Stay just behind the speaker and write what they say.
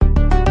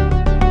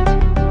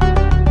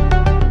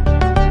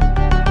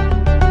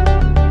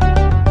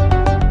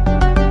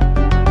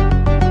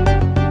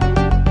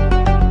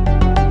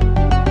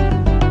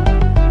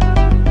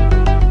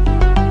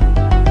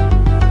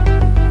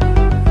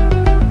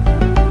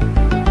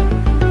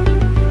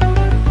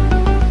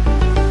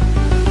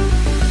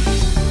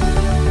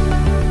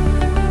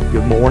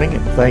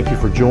thank you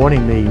for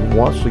joining me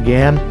once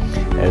again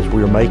as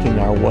we are making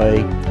our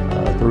way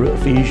through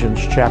Ephesians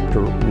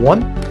chapter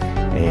 1.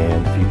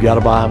 And if you've got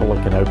a Bible,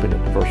 you can open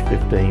it to verse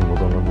 15. We're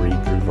going to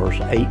read through verse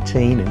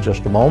 18 in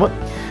just a moment.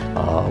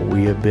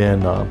 We have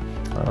been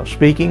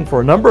speaking for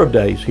a number of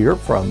days here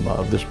from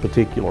this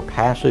particular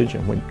passage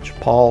in which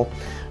Paul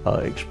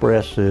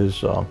expresses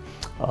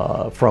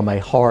from a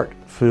heart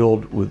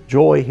filled with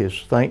joy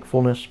his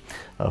thankfulness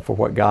for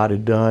what God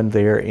had done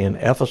there in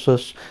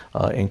Ephesus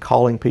in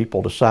calling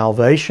people to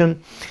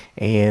salvation,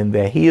 and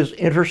that he is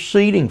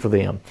interceding for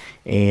them.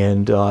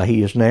 And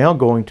he is now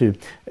going to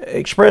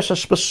express a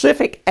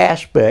specific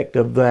aspect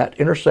of that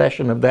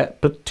intercession, of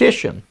that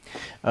petition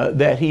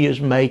that he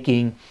is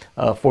making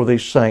for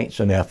these saints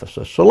in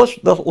Ephesus. So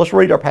let's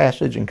read our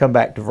passage and come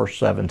back to verse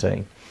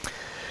 17.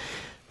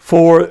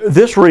 For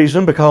this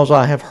reason, because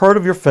I have heard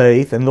of your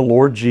faith in the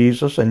Lord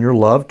Jesus and your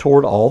love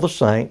toward all the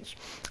saints,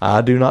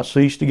 I do not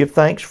cease to give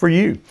thanks for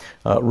you,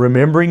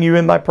 remembering you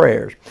in my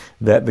prayers,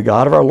 that the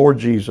God of our Lord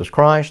Jesus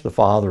Christ, the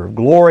Father of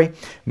glory,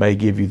 may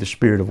give you the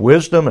spirit of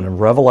wisdom and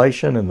of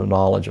revelation and the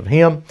knowledge of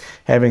him,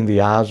 having the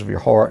eyes of your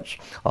hearts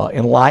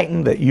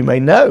enlightened, that you may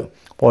know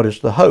what is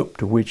the hope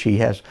to which he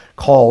has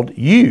called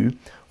you,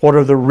 what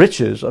are the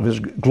riches of his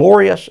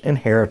glorious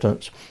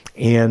inheritance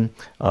in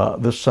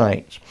the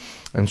saints.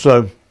 And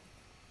so,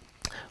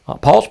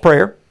 Paul's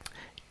prayer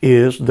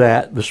is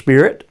that the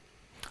Spirit,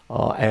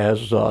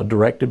 as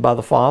directed by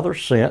the Father,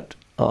 sent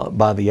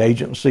by the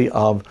agency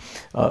of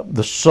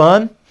the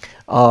Son,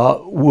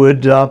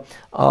 would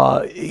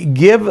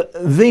give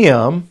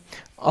them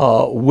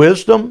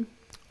wisdom,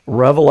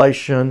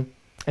 revelation,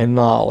 and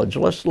knowledge.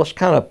 Let's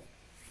kind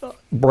of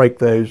break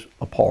those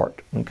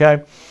apart,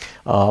 okay?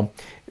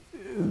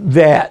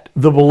 That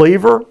the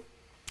believer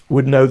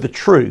would know the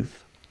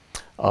truth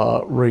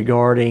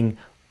regarding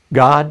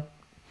God,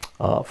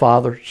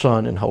 Father,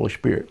 Son, and Holy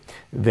Spirit.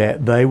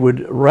 That they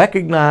would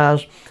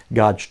recognize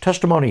God's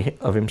testimony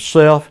of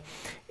himself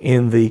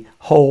in the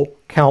whole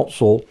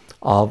counsel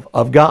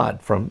of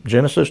God, from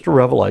Genesis to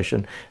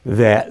Revelation,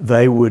 that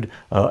they would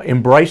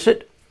embrace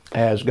it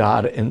as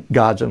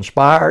God's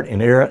inspired,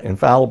 inerrant,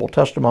 infallible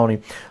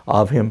testimony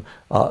of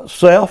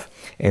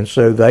himself, and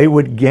so they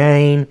would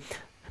gain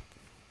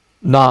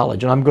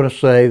knowledge. And I'm going to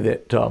say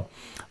that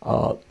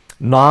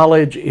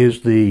knowledge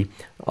is the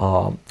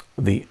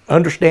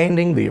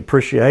understanding, the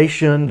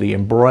appreciation, the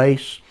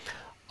embrace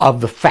of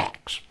the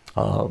facts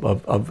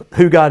of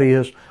who God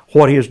is,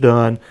 what he has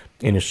done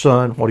in his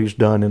Son, what he's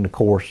done in the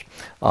course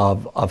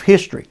of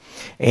history.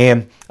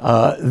 And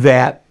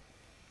that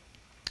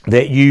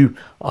you,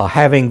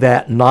 having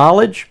that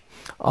knowledge,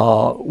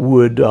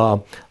 would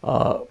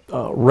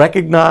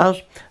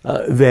recognize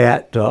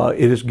that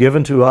it is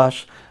given to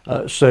us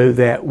so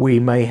that we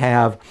may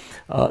have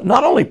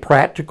not only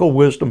practical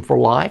wisdom for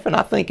life, and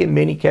I think in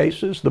many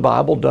cases the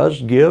Bible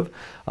does give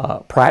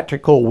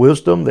practical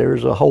wisdom.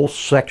 There's a whole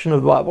section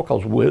of the Bible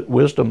called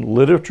wisdom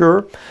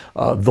literature.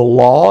 The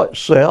law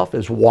itself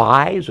is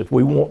wise. If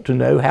we want to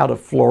know how to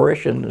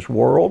flourish in this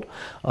world,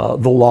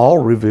 the law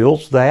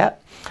reveals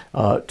that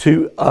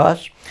to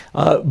us.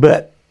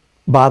 But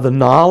by the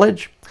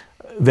knowledge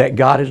that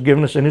God has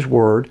given us in his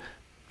Word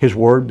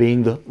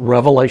being the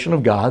revelation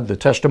of God, the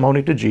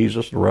testimony to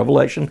Jesus, the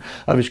revelation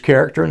of his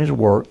character and his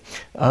work,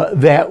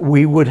 that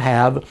we would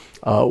have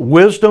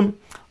wisdom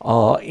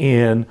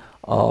in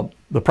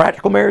the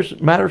practical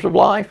matters of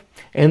life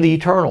and the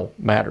eternal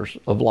matters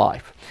of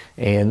life.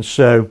 And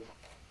so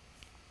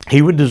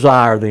he would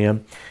desire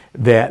them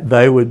that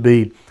they would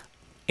be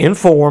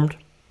informed,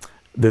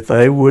 that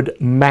they would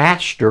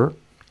master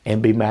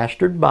and be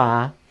mastered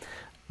by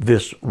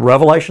this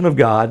revelation of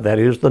God, that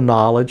is the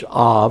knowledge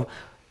of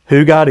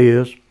who God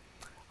is,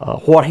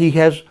 what he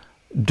has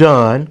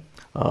done,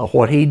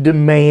 what he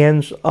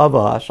demands of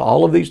us,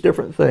 all of these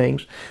different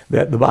things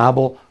that the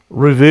Bible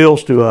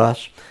reveals to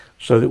us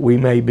so that we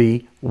may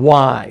be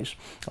wise.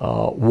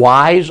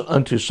 Wise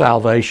unto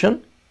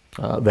salvation,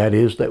 that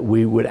is, that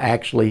we would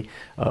actually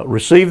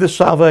receive this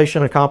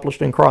salvation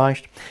accomplished in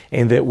Christ,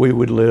 and that we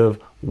would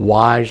live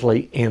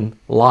wisely in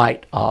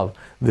light of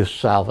this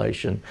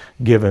salvation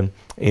given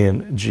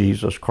in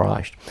Jesus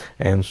Christ.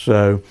 And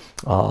so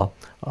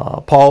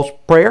Paul's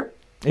prayer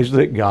is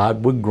that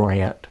God would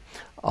grant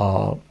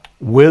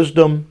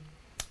wisdom,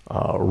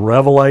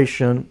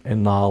 revelation,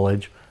 and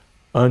knowledge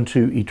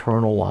unto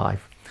eternal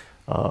life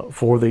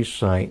for these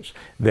saints,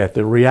 that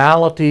the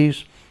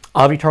realities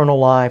of eternal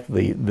life,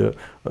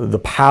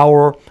 the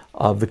power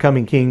of the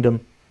coming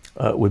kingdom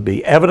would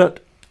be evident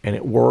and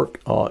at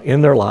work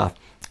in their life,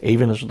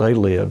 even as they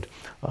lived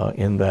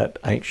in that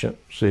ancient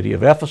city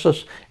of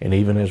Ephesus, and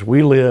even as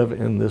we live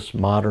in this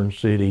modern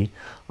city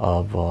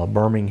of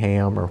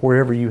Birmingham, or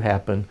wherever you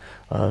happen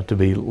to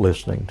be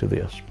listening to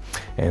this.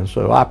 And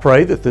so I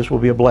pray that this will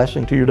be a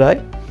blessing to your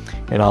day,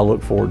 and I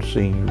look forward to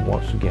seeing you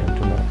once again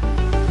tomorrow.